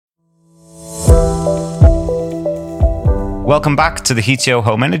Welcome back to the Heatio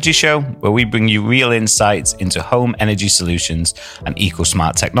Home Energy Show, where we bring you real insights into home energy solutions and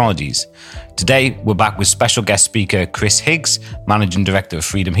eco-smart technologies. Today, we're back with special guest speaker Chris Higgs, Managing Director of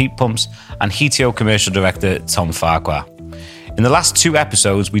Freedom Heat Pumps, and Heatio Commercial Director Tom Farquhar. In the last two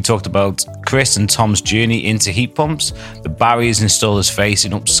episodes, we talked about Chris and Tom's journey into heat pumps, the barriers installers face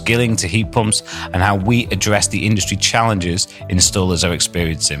in upskilling to heat pumps, and how we address the industry challenges installers are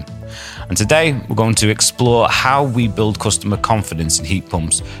experiencing. And today, we're going to explore how we build customer confidence in heat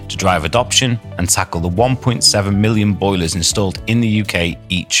pumps to drive adoption and tackle the 1.7 million boilers installed in the UK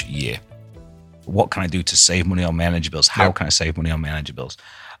each year. What can I do to save money on my energy bills? How can I save money on my energy bills?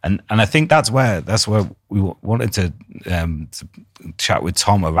 And I think that's where we wanted to chat with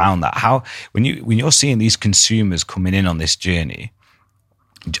Tom around that. How when you're seeing these consumers coming in on this journey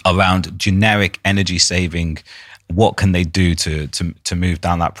around generic energy saving, what can they do to move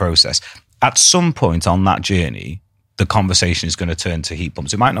down that process? At some point on that journey, the conversation is going to turn to heat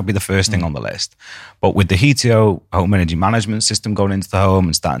pumps. It might not be the first thing on the list, but with the Heatio home energy management system going into the home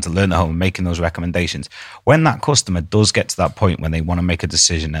and starting to learn the home and making those recommendations, when that customer does get to that point when they want to make a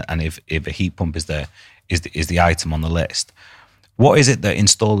decision, and if a heat pump is the item on the list, what is it that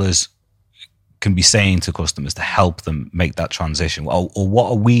installers can be saying to customers to help them make that transition? Or what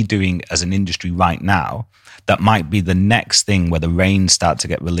are we doing as an industry right now that might be the next thing where the reins start to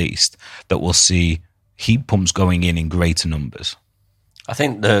get released that we'll see heat pumps going in greater numbers? I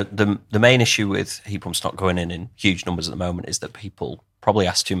think the main issue with heat pumps not going in huge numbers at the moment is that people probably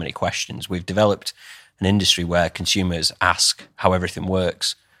ask too many questions. We've developed an industry where consumers ask how everything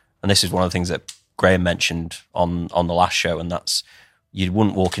works. And this is one of the things that Graham mentioned on the last show, and that's you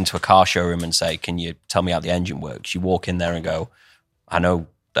wouldn't walk into a car showroom and say, can you tell me how the engine works? You walk in there and go, I know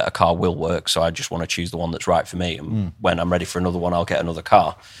that a car will work, so I just want to choose the one that's right for me. And when I'm ready for another one, I'll get another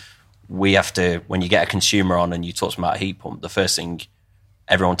car. We have to, when you get a consumer on and you talk to them about a heat pump, the first thing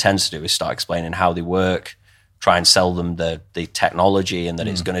everyone tends to do is start explaining how they work, try and sell them the technology and that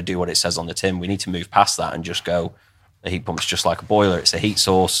it's going to do what it says on the tin. We need to move past that and just go, the heat pump's just like a boiler. It's a heat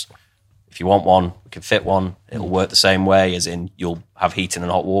source. If you want one, we can fit one. It'll work the same way, as in you'll have heating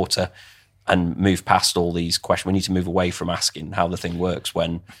and hot water, and move past all these questions. We need to move away from asking how the thing works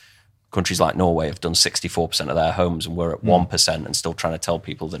when countries like Norway have done 64% of their homes and we're at 1% and still trying to tell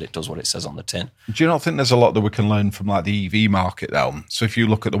people that it does what it says on the tin. Do you not think there's a lot that we can learn from like the EV market though? So if you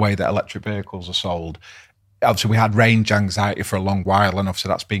look at the way that electric vehicles are sold, obviously we had range anxiety for a long while, and obviously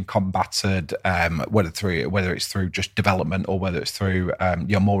that's been combated, whether it's through just development or whether it's through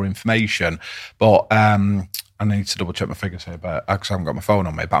more information. But I need to double check my figures here, but because I haven't got my phone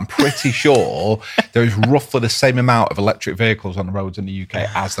on me, but I'm pretty sure there is roughly the same amount of electric vehicles on the roads in the UK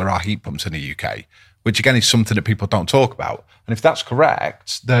as there are heat pumps in the UK, which again is something that people don't talk about. And if that's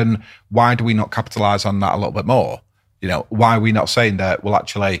correct, then why do we not capitalise on that a little bit more? You know, why are we not saying that, well,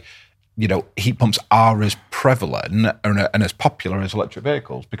 actually, you know, heat pumps are as prevalent and as popular as electric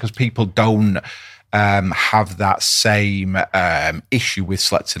vehicles because people don't have that same issue with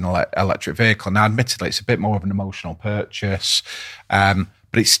selecting an electric vehicle. Now, admittedly, it's a bit more of an emotional purchase, but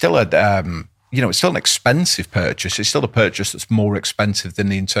it's still it's still an expensive purchase. It's still a purchase that's more expensive than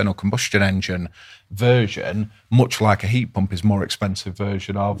the internal combustion engine version, much like a heat pump is more expensive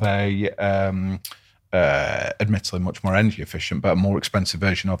version of a admittedly much more energy efficient, but a more expensive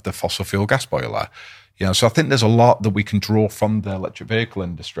version of the fossil fuel gas boiler. You know, so I think there's a lot that we can draw from the electric vehicle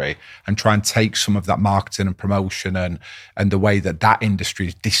industry and try and take some of that marketing and promotion and the way that industry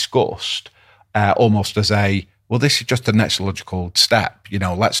is discussed almost as this is just the next logical step. You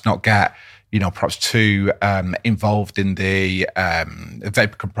know, let's not get, perhaps too involved in the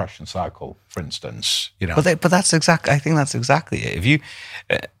vapor compression cycle, for instance. You know, but that's exactly. I think that's exactly it. If you,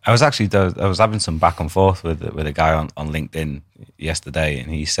 I was having some back and forth with a guy on LinkedIn yesterday,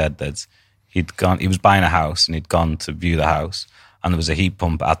 and he said that he was buying a house and he'd gone to view the house, and there was a heat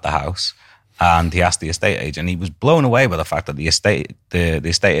pump at the house, and he asked the estate agent. He was blown away by the fact that the estate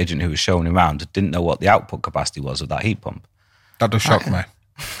agent who was showing him around didn't know what the output capacity was of that heat pump. That does shock me.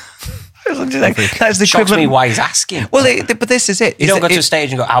 That's the shocks me why he's asking. Well, but this is it. You don't go to a estate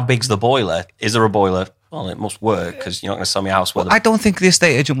agent and go, how big's the boiler? Is there a boiler? Well, it must work because you're not going to sell me a house. I don't think the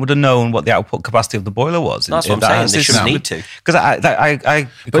estate agent would have known what the output capacity of the boiler was. That's what I'm saying. They shouldn't need to. Because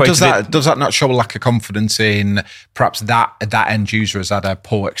But does that not show a lack of confidence in perhaps that end user has had a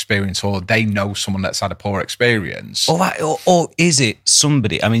poor experience, or they know someone that's had a poor experience, or is it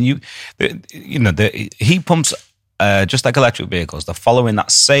somebody? I mean, the heat pumps. Just like electric vehicles, they're following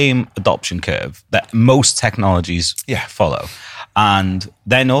that same adoption curve that most technologies follow. And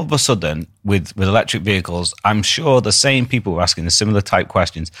then all of a sudden, with electric vehicles, I'm sure the same people were asking the similar type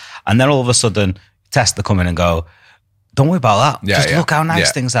questions. And then all of a sudden, Tesla come in and go, don't worry about that. Yeah, Just look how nice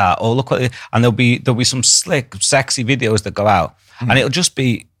yeah. things are, or look what, and there'll be some slick, sexy videos that go out, and it'll just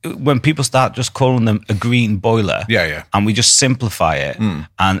be when people start just calling them a green boiler. Yeah. And we just simplify it,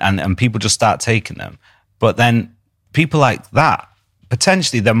 and people just start taking them. But then people like that,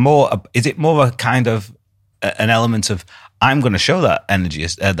 potentially, they're more. Is it more a kind of an element of I'm going to show that energy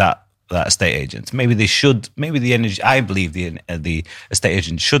that estate agent. Maybe they should. Maybe the energy. I believe the estate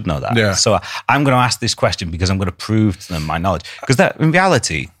agent should know that. Yeah. So I'm going to ask this question because I'm going to prove to them my knowledge. Because that, in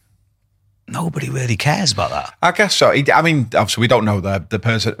reality, nobody really cares about that. I guess so. I mean, obviously, we don't know the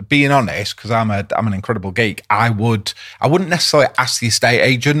person. Being honest, because I'm an incredible geek, I wouldn't necessarily ask the estate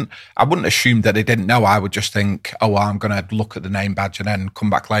agent. I wouldn't assume that they didn't know. I would just think, oh, well, I'm going to look at the name badge and then come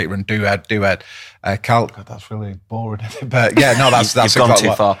back later and do a calc. God, that's really boring. But yeah, no, that's You've gone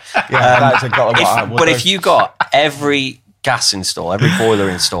too far. Yeah, that's exactly what I would But do. if you got every gas installer, every boiler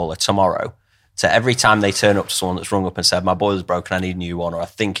installer tomorrow, so every time they turn up to someone that's rung up and said, my boiler's broken, I need a new one, or I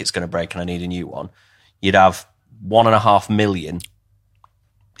think it's going to break and I need a new one, you'd have 1.5 million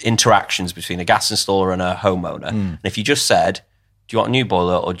interactions between a gas installer and a homeowner. And if you just said, do you want a new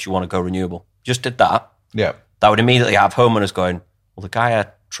boiler or do you want to go renewable? Just did that. Yeah. That would immediately have homeowners going, well, the guy I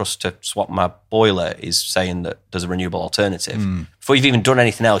trust to swap my boiler is saying that there's a renewable alternative. Before you've even done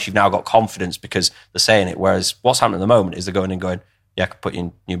anything else, you've now got confidence because they're saying it. Whereas what's happening at the moment is they're going and going, yeah, I could put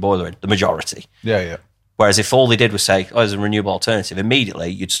your new boiler in, the majority. Yeah. Whereas if all they did was say, oh, there's a renewable alternative, immediately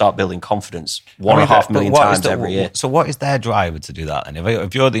you'd start building confidence 1.5 million times every year. So what is their driver to do that? And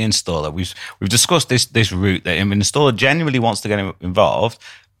if you're the installer, we've discussed this route that if an installer genuinely wants to get involved,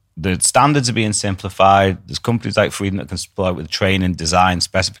 the standards are being simplified. There's companies like Freedom that can supply with training, design,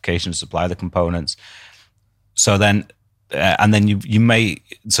 specifications, supply the components. So then, and then you may,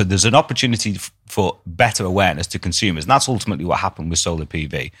 so there's an opportunity for better awareness to consumers. And that's ultimately what happened with solar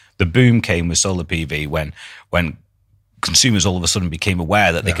PV. The boom came with solar PV when consumers all of a sudden became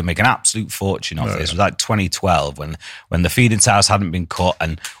aware that they could make an absolute fortune off this. It was like 2012 when the feed-in towers hadn't been cut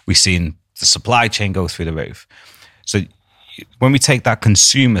and we've seen the supply chain go through the roof. So when we take that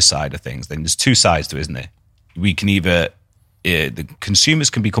consumer side of things, then there's two sides to it, isn't there? We can either, the consumers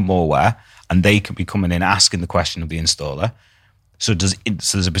can become more aware and they can be coming in asking the question of the installer. So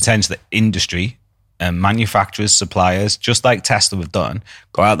there's a potential that industry and manufacturers, suppliers, just like Tesla have done,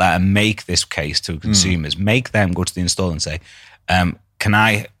 go out there and make this case to consumers, make them go to the installer and say, can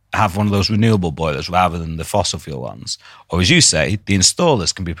I have one of those renewable boilers rather than the fossil fuel ones? Or as you say, the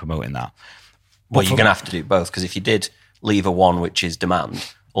installers can be promoting that. Well, you're going to have to do both because if you did leave a one which is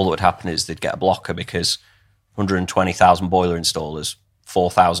demand, all that would happen is they'd get a blocker because 120,000 boiler installers,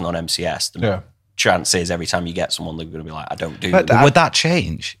 4,000 on MCS. The chance is every time you get someone, they're going to be like, I don't do that. Would that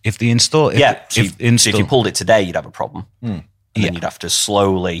change if the installer... So if you pulled it today, you'd have a problem. And then you'd have to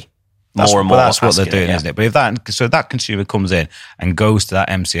slowly... That's more and more. That's what they're doing, isn't it? But if that consumer comes in and goes to that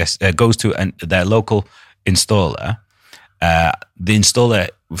MCS, goes to their local installer, the installer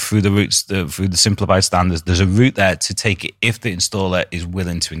through the routes, through the simplified standards, there's a route there to take it if the installer is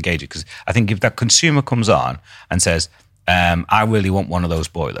willing to engage it. Because I think if that consumer comes on and says, "I really want one of those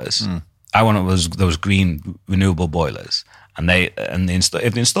boilers, I want those green renewable boilers," if the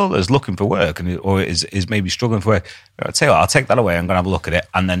installer is looking for work or is maybe struggling for work, I'll tell you what, I'll take that away. I'm going to have a look at it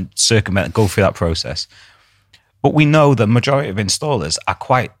and then circumvent, go through that process. But we know the majority of installers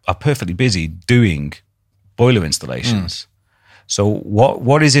are perfectly busy doing boiler installations. So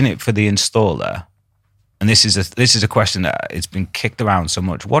what is in it for the installer? And this is a question that it's been kicked around so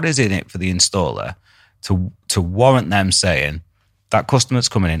much. What is in it for the installer to warrant them saying that customer's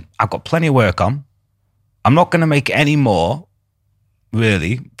coming in, I've got plenty of work on, I'm not going to make any more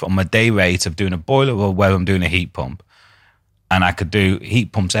really from my day rate of doing a boiler or where I'm doing a heat pump, and I could do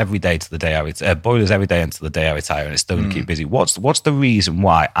heat pumps every day to the day I retire, boilers every day until the day I retire, and it's still going to keep busy. What's the reason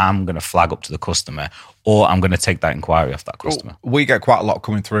why I'm going to flag up to the customer, or I'm going to take that inquiry off that customer? We get quite a lot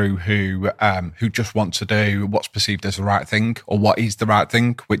coming through who just want to do what's perceived as the right thing, or what is the right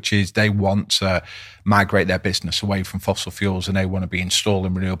thing, which is they want to migrate their business away from fossil fuels and they want to be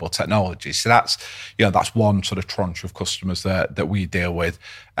installing renewable technologies. So that's one sort of tranche of customers that we deal with.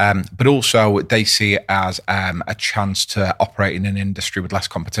 But also they see it as a chance to operate in an industry with less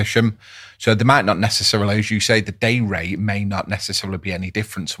competition. So they might not necessarily, as you say, the day rate may not necessarily be any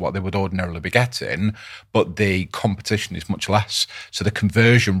different to what they would ordinarily be getting, but the competition is much less. So the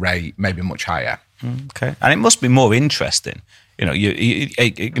conversion rate may be much higher. Okay. And it must be more interesting. We're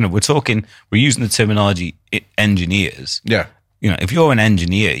using the terminology engineers. Yeah. If you're an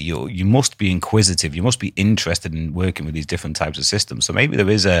engineer, you must be inquisitive. You must be interested in working with these different types of systems. So maybe there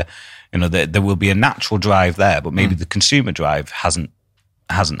is there will be a natural drive there, but maybe the consumer drive hasn't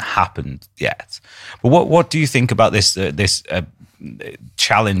hasn't happened yet. But what do you think about this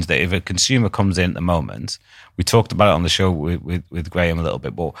challenge that if a consumer comes in at the moment, we talked about it on the show with Graham a little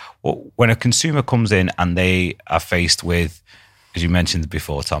bit, but when a consumer comes in and they are faced with, as you mentioned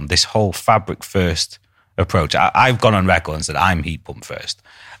before, Tom, this whole fabric first approach. I've gone on record and said I'm heat pump first,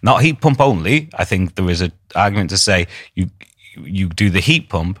 not heat pump only. I think there is an argument to say you do the heat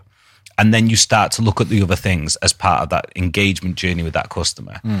pump and then you start to look at the other things as part of that engagement journey with that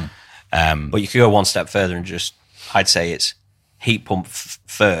customer. But you could go one step further and I'd say it's heat pump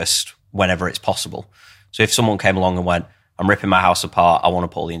first whenever it's possible. So if someone came along and went, I'm ripping my house apart, I want to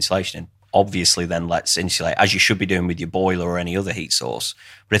put all the insulation in, obviously then let's insulate, as you should be doing with your boiler or any other heat source.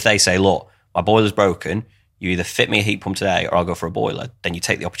 But if they say, look, my boiler's broken, you either fit me a heat pump today or I'll go for a boiler, then you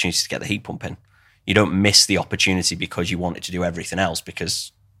take the opportunity to get the heat pump in. You don't miss the opportunity because you wanted to do everything else,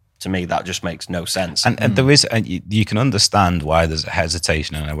 because to me that just makes no sense. And there is, and you can understand why there's a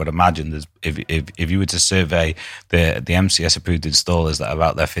hesitation, and I would imagine there's, if you were to survey the MCS approved installers that are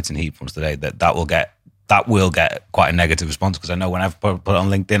out there fitting heat pumps today, that will get quite a negative response, because I know when I've put it on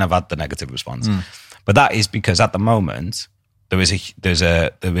LinkedIn, I've had the negative response. But that is because at the moment there is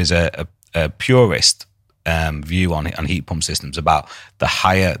a purist view on heat pump systems about the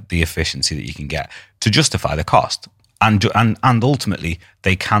higher the efficiency that you can get to justify the cost, and ultimately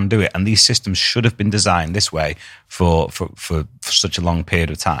they can do it. And these systems should have been designed this way for such a long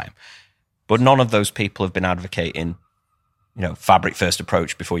period of time. But none of those people have been advocating, fabric first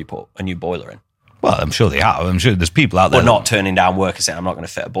approach before you put a new boiler in. Well, I'm sure they have. I'm sure there's people out there. But not turning down work and saying, I'm not going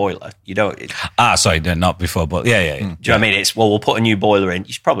to fit a boiler. You don't. Sorry, no, not before, but yeah. Do you know what I mean? It's, well, we'll put a new boiler in.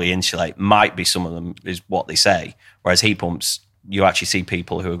 You should probably insulate. Might be some of them is what they say. Whereas heat pumps, you actually see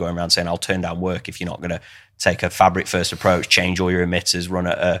people who are going around saying, I'll turn down work if you're not going to take a fabric first approach, change all your emitters, run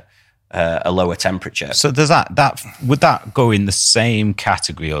at a lower temperature. So does that would that go in the same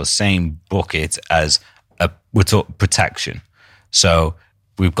category or same bucket as we're talking protection? So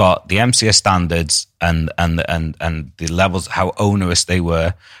we've got the MCS standards and the levels, how onerous they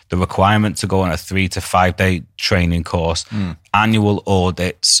were, the requirement to go on a 3 to 5 day training course, annual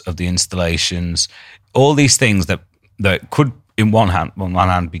audits of the installations, all these things that could, on one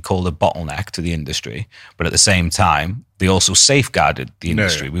hand, be called a bottleneck to the industry, but at the same time, they also safeguarded the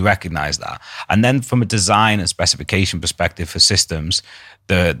industry. We recognize that. And then from a design and specification perspective for systems,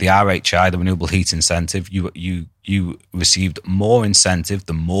 the RHI, the renewable heat incentive, you received more incentive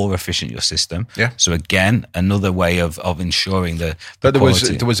the more efficient your system. Yeah. So again, another way of ensuring the but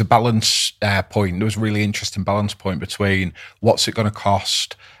quality. there was a balance point. There was a really interesting balance point between what's it going to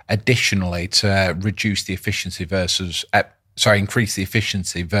cost additionally to reduce the efficiency versus increase the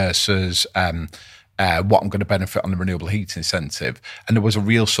efficiency versus what I'm going to benefit on the renewable heat incentive. And there was a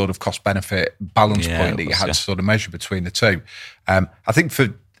real sort of cost benefit balance point that you had to sort of measure between the two. I think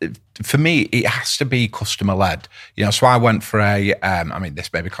for me, it has to be customer led. So I went for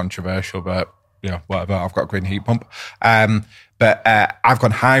this may be controversial, but whatever. I've got a green heat pump. But I've gone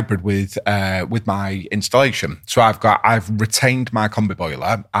hybrid with my installation. So I've retained my combi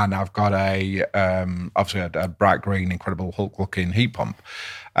boiler, and I've got obviously a bright green, incredible Hulk looking heat pump.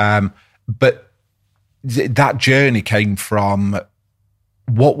 But that journey came from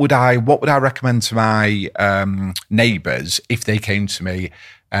what would I recommend to my neighbours if they came to me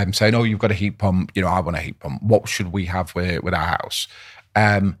saying, "Oh, you've got a heat pump. I want a heat pump. What should we have with our house?"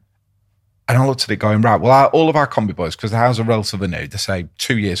 And I looked at it going, right, well, all of our combi boilers, because the houses are relatively new, they say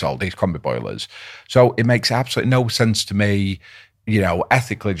 2 years old, these combi boilers. So it makes absolutely no sense to me,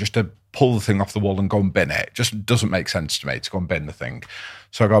 ethically, just to pull the thing off the wall and go and bin it. It just doesn't make sense to me to go and bin the thing.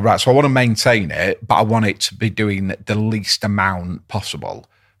 So I go, right, so I want to maintain it, but I want it to be doing the least amount possible.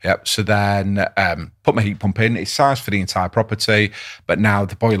 Yep. So then put my heat pump in. It's sized for the entire property, but now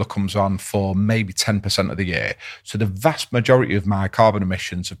the boiler comes on for maybe 10% of the year. So the vast majority of my carbon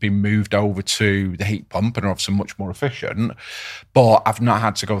emissions have been moved over to the heat pump and are obviously much more efficient, but I've not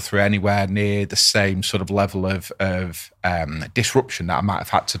had to go through anywhere near the same sort of level of disruption that I might have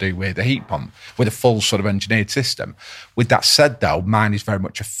had to do with a heat pump, with a full sort of engineered system. With that said, though, mine is very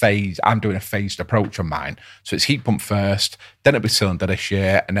much I'm doing a phased approach on mine. So it's heat pump first, then it'll be cylinder this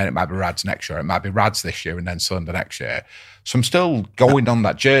year, and then it might be RADs next year. It might be RADs this year and then cylinder next year. So I'm still going on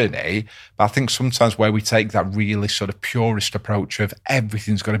that journey, but I think sometimes where we take that really sort of purist approach of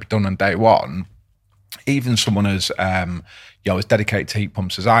everything's got to be done on day one, even someone as as dedicated to heat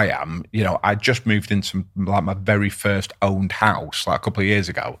pumps as I am, I just moved into like my very first owned house like a couple of years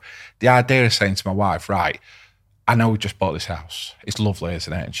ago. The idea of saying to my wife, right, I know we just bought this house. It's lovely,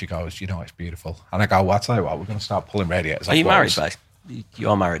 isn't it? And she goes, it's beautiful. And I go, well, I'll tell you what, we're going to start pulling radiators off. Are you married, walls.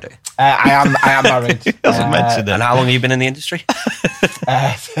 You're married, are you? I am married. Doesn't mention it. And how long have you been in the industry?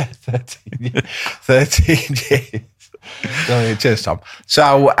 13 years. Cheers, Tom.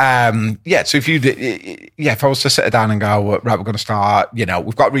 So, so if I was to sit down and go, right, we're going to start, we've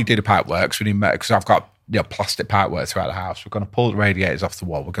got to redo the pipeworks. We need, because I've got plastic pipework throughout the house. We're going to pull the radiators off the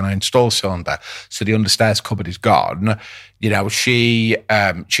wall. We're going to install a cylinder. So the understairs cupboard is gone. She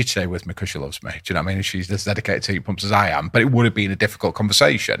stayed with me because she loves me. Do you know what I mean? She's as dedicated to heat pumps as I am. But it would have been a difficult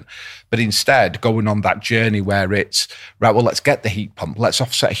conversation. But instead, going on that journey where it's, right, well, let's get the heat pump. Let's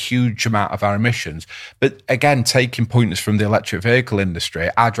offset a huge amount of our emissions. But again, taking pointers from the electric vehicle industry,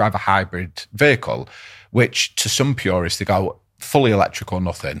 I drive a hybrid vehicle, which to some purists, they go fully electric or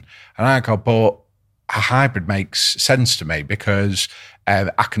nothing. And I go, but a hybrid makes sense to me because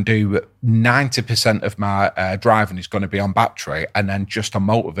I can do 90% of my driving is going to be on battery, and then just on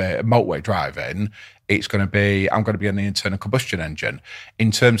motorway driving, I'm going to be on the internal combustion engine.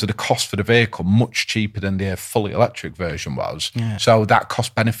 In terms of the cost for the vehicle, much cheaper than the fully electric version was. Yeah. So that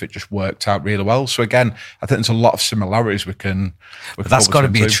cost benefit just worked out really well. So again, I think there's a lot of similarities we can. But that's got to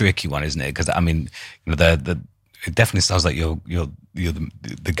be a tricky one, isn't it? Because I mean, it definitely sounds like you're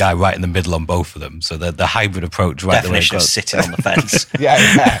the guy right in the middle on both of them. So the hybrid approach, right? Definition of sitting on the fence.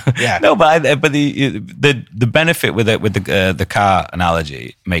 yeah. No, but the benefit with the car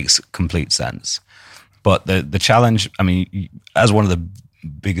analogy makes complete sense. But the challenge, I mean, as one of the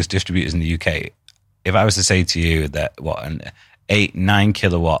biggest distributors in the UK, if I was to say to you that an 8-9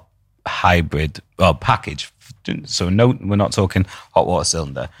 kilowatt hybrid package, so no, we're not talking hot water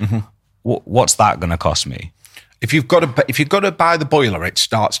cylinder. Mm-hmm. What's that going to cost me? If you've got to buy the boiler, it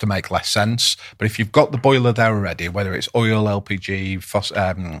starts to make less sense. But if you've got the boiler there already, whether it's oil, LPG,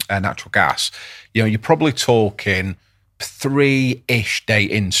 natural gas, you're probably talking 3-ish day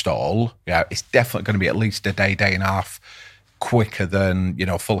install. Yeah, it's definitely going to be at least a day and a half quicker than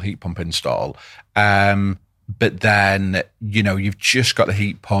full heat pump install. But then you've just got the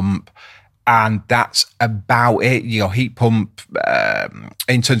heat pump. And that's about it. Heat pump,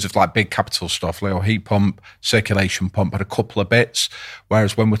 in terms of like big capital stuff, heat pump, circulation pump, and a couple of bits.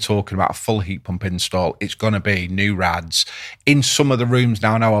 Whereas when we're talking about a full heat pump install, it's going to be new rads in some of the rooms.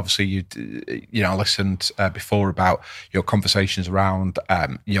 Now, I know obviously you listened before about your conversations around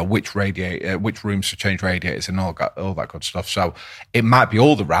which rooms to change radiators and all that good stuff. So it might be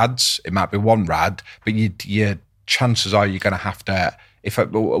all the rads, it might be one rad, but your chances are you're going to have to.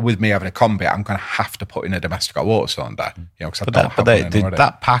 With me having a combi, I'm going to have to put in a domestic hot water cylinder.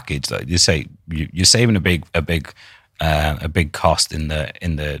 That package, though, you say you're saving a big cost in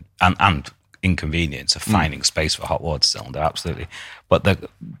the and inconvenience of finding space for a hot water cylinder, absolutely. But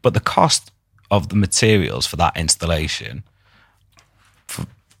the cost of the materials for that installation,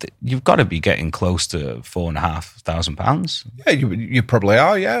 you've got to be getting close to £4,500. Yeah, you probably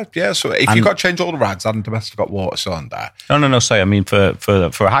are. Yeah. So if you've got to change all the rads and domestic hot water cylinder. No. Sorry, I mean for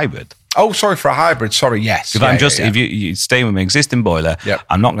a hybrid. Oh, sorry, for a hybrid. Sorry, yes. If you stay with my existing boiler, yep.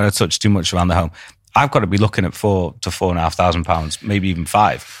 I'm not going to touch too much around the home. I've got to be looking at £4,000 to £4,500, maybe even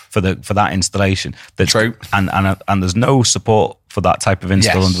 £5,000 for that installation. True. And there's no support for that type of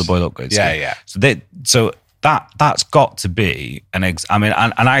install under the boiler upgrade scheme. Yeah. So that's got to be I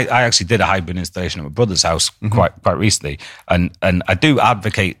actually did a hybrid installation at my brother's house quite recently, and I do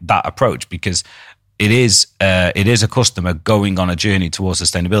advocate that approach because it is a customer going on a journey towards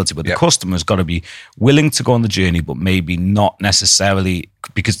sustainability, but the customer's got to be willing to go on the journey, but maybe not necessarily,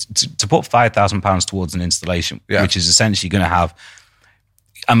 because to put £5,000 towards an installation, which is essentially going to have.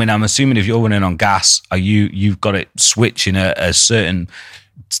 I mean, I'm assuming if you're running on gas, you've got it switching a certain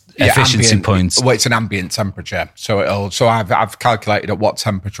efficiency points. Well, it's an ambient temperature, so I've calculated at what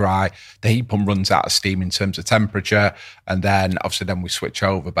temperature the heat pump runs out of steam in terms of temperature, and then obviously we switch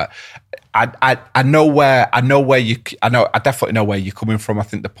over. But I definitely know where you're coming from. I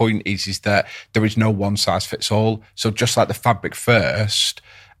think the point is that there is no one size fits all. So just like the fabric first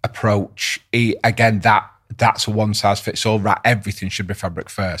approach, again that's a one size fits all. Right, everything should be fabric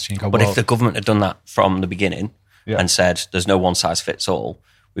first. You go, but if the government had done that from the beginning and said there's no one size fits all,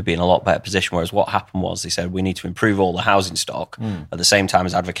 we'd be in a lot better position. Whereas what happened was they said we need to improve all the housing stock at the same time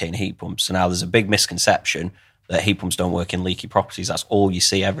as advocating heat pumps. So now there's a big misconception that heat pumps don't work in leaky properties. That's all you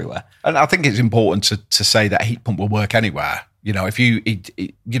see everywhere. And I think it's important to say that a heat pump will work anywhere.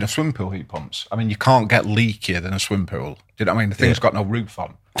 If swimming pool heat pumps, I mean, you can't get leakier than a swimming pool. Do you know what I mean? The thing's got no roof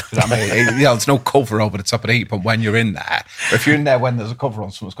on. Do you know what I mean? There's no cover over the top of the heat pump when you're in there. But if you're in there when there's a cover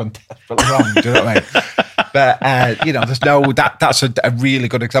on, something's gone desperately wrong. Do you know what I mean? But, there's that's a really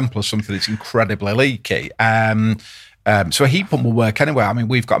good example of something that's incredibly leaky. So a heat pump will work anywhere. I mean,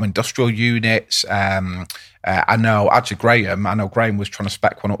 we've got industrial units. I know Graham was trying to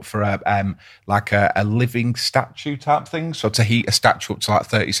spec one up for a living statue type thing. So to heat a statue up to like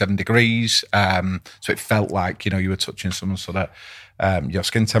 37 degrees. So it felt like, you were touching some sort of your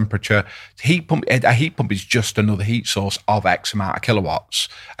skin temperature. A heat pump is just another heat source of X amount of kilowatts.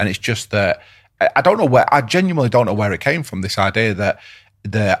 And it's just that I genuinely don't know where it came from, this idea that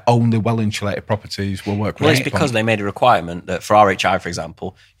the only well-insulated properties will work with it's because they made a requirement that for RHI, for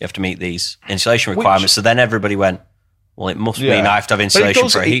example, you have to meet these insulation requirements. So then everybody went, well, it must mean I have to have insulation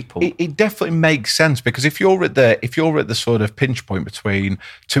for a heat pump. It definitely makes sense, because if you're at the sort of pinch point between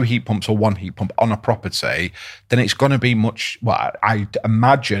two heat pumps or one heat pump on a property, then it's going to be I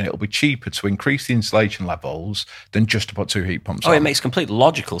imagine it'll be cheaper to increase the insulation levels than just to put two heat pumps on. It makes complete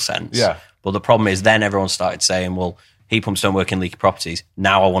logical sense. Yeah. But the problem is then everyone started saying, well, heat pumps don't work in leaky properties.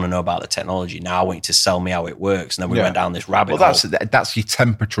 Now I want to know about the technology. Now I want you to sell me how it works. And then we went down this rabbit hole. That's your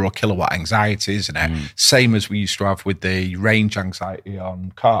temperature or kilowatt anxiety, isn't it? Same as we used to have with the range anxiety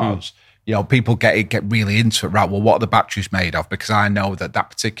on cars. People get really into it. Right, well, what are the batteries made of? Because I know that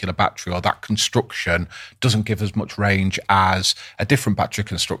particular battery or that construction doesn't give as much range as a different battery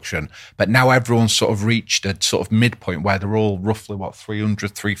construction. But now everyone's sort of reached a sort of midpoint where they're all roughly,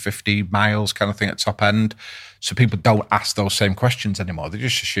 300, 350 miles kind of thing at top end. So people don't ask those same questions anymore. They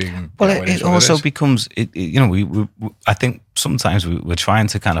just assume. Well, it also becomes, I think sometimes we're trying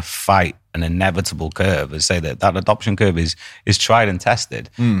to kind of fight an inevitable curve and say that adoption curve is tried and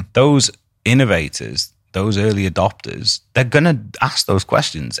tested. Those innovators, those early adopters, they're going to ask those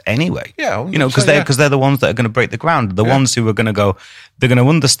questions anyway. Yeah, because they're the ones that are going to break the ground. The ones who are going to go, they're going to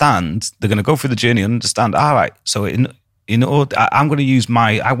understand. They're going to go through the journey and understand. All right, so in order, I'm going to use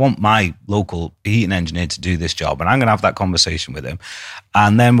I want my local heating engineer to do this job, and I'm going to have that conversation with him.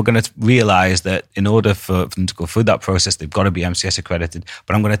 And then we're going to realize that in order for them to go through that process, they've got to be MCS accredited,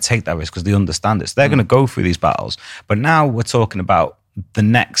 but I'm going to take that risk because they understand it. So they're going to go through these battles. But now we're talking about the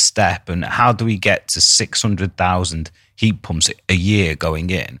next step and how do we get to 600,000 heat pumps a year going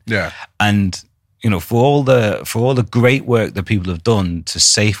in? Yeah. And for all the great work that people have done to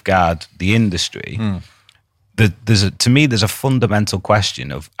safeguard the industry, there's a fundamental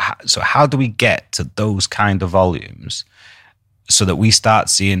question of how do we get to those kind of volumes so that we start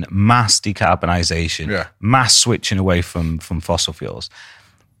seeing mass decarbonization, mass switching away from fossil fuels.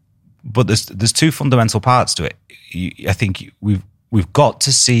 But there's two fundamental parts to it. I think we've got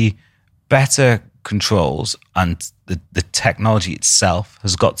to see better controls, and the technology itself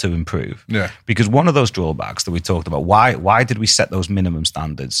has got to improve. Yeah. Because one of those drawbacks that we talked about, why did we set those minimum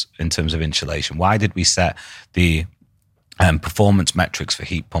standards in terms of insulation? Why did we set the performance metrics for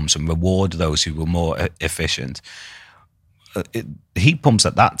heat pumps and reward those who were more efficient? Heat pumps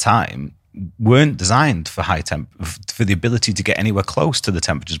at that time weren't designed for high for the ability to get anywhere close to the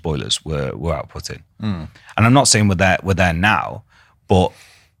temperatures boilers were outputting. And I'm not saying we're there now, but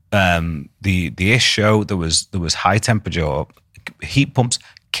the ISH show there was high temperature heat pumps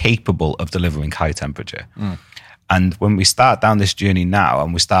capable of delivering high temperature. And when we start down this journey now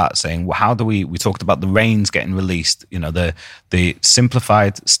and we start saying, well, how do we talked about the reins getting released, the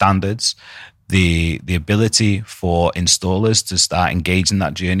simplified standards, the ability for installers to start engaging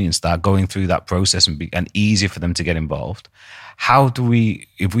that journey and start going through that process and easier for them to get involved. How do we,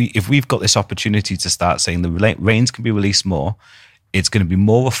 if we've got this opportunity to start saying the reins can be released more, it's going to be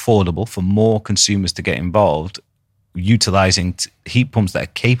more affordable for more consumers to get involved, utilizing heat pumps that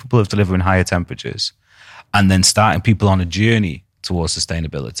are capable of delivering higher temperatures, and then starting people on a journey towards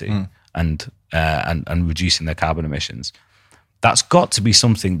sustainability and reducing their carbon emissions. That's got to be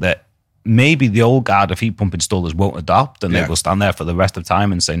something that maybe the old guard of heat pump installers won't adopt, and they will stand there for the rest of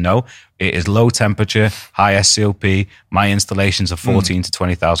time and say, no, it is low temperature, high SCOP, my installations are 14 to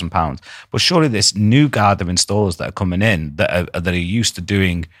 20,000 pounds. But surely this new guard of installers that are coming in that are used to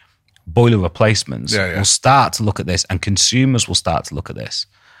doing boiler replacements will start to look at this, and consumers will start to look at this.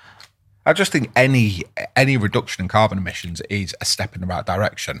 I just think any reduction in carbon emissions is a step in the right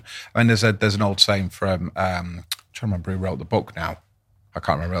direction. I mean, there's an old saying from I'm trying to remember who wrote the book now. I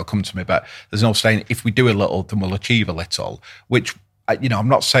can't remember, it'll come to me, but there's an old saying, if we do a little, then we'll achieve a little, which, I'm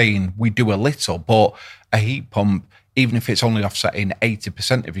not saying we do a little, but a heat pump, even if it's only offsetting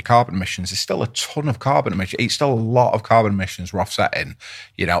 80% of your carbon emissions, it's still a ton of carbon emissions. It's still a lot of carbon emissions we're offsetting,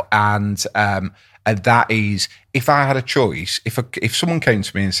 and that is, if I had a choice, if someone came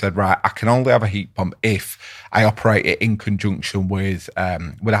to me and said, right, I can only have a heat pump if I operate it in conjunction with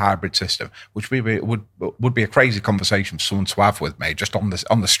a hybrid system, which would be a crazy conversation for someone to have with me just on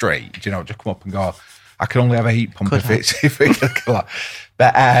the street, just come up and go, I can only have a heat pump if it's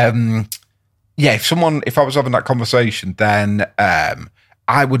but if I was having that conversation, then I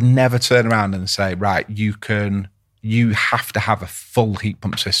I would never turn around and say, right, you have to have a full heat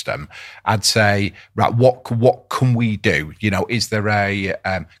pump system. I'd say, right, what can we do? Is there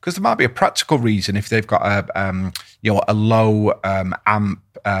because there might be a practical reason if they've got a low amp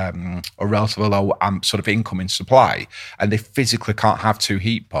or relatively low amp sort of incoming supply, and they physically can't have two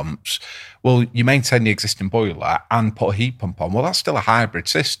heat pumps. Well, you maintain the existing boiler and put a heat pump on. Well, that's still a hybrid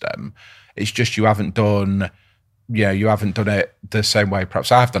system. It's just you haven't done it the same way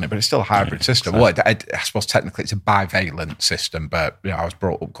perhaps I've done it, but it's still a hybrid system. Well, I suppose technically it's a bivalent system, but I was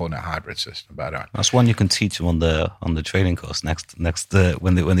brought up calling it a hybrid system. But anyway. That's one you can teach them on the training course next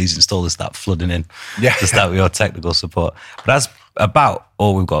when these installers start flooding in to start with your technical support. But that's about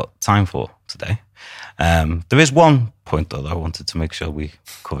all we've got time for today. There is one point though that I wanted to make sure we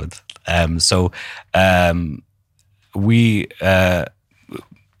covered.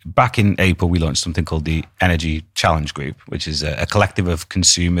 Back in April, we launched something called the Energy Challenge Group, which is a collective of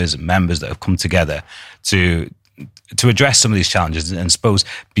consumers and members that have come together to address some of these challenges and suppose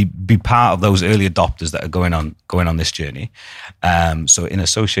be part of those early adopters that are going on this journey. So in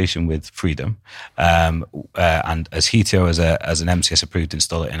association with Freedom, and as Heatio as an MCS approved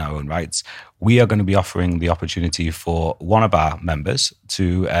installer in our own rights, we are going to be offering the opportunity for one of our members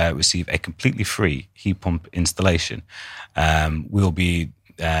to receive a completely free heat pump installation. We'll be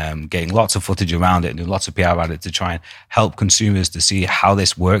getting lots of footage around it and doing lots of PR around it to try and help consumers to see how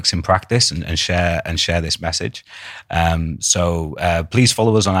this works in practice and share this message. So please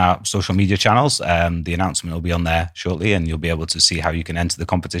follow us on our social media channels. The announcement will be on there shortly, and you'll be able to see how you can enter the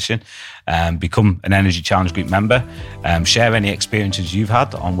competition, become an Energy Challenge Group member, share any experiences you've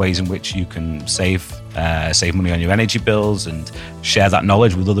had on ways in which you can save money on your energy bills, and share that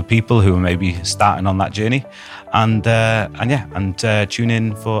knowledge with other people who are maybe starting on that journey. And tune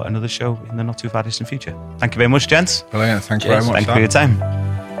in for another show in the not too far distant future. Thank you very much, gents. Brilliant. Thank you very much. Thank you for your time.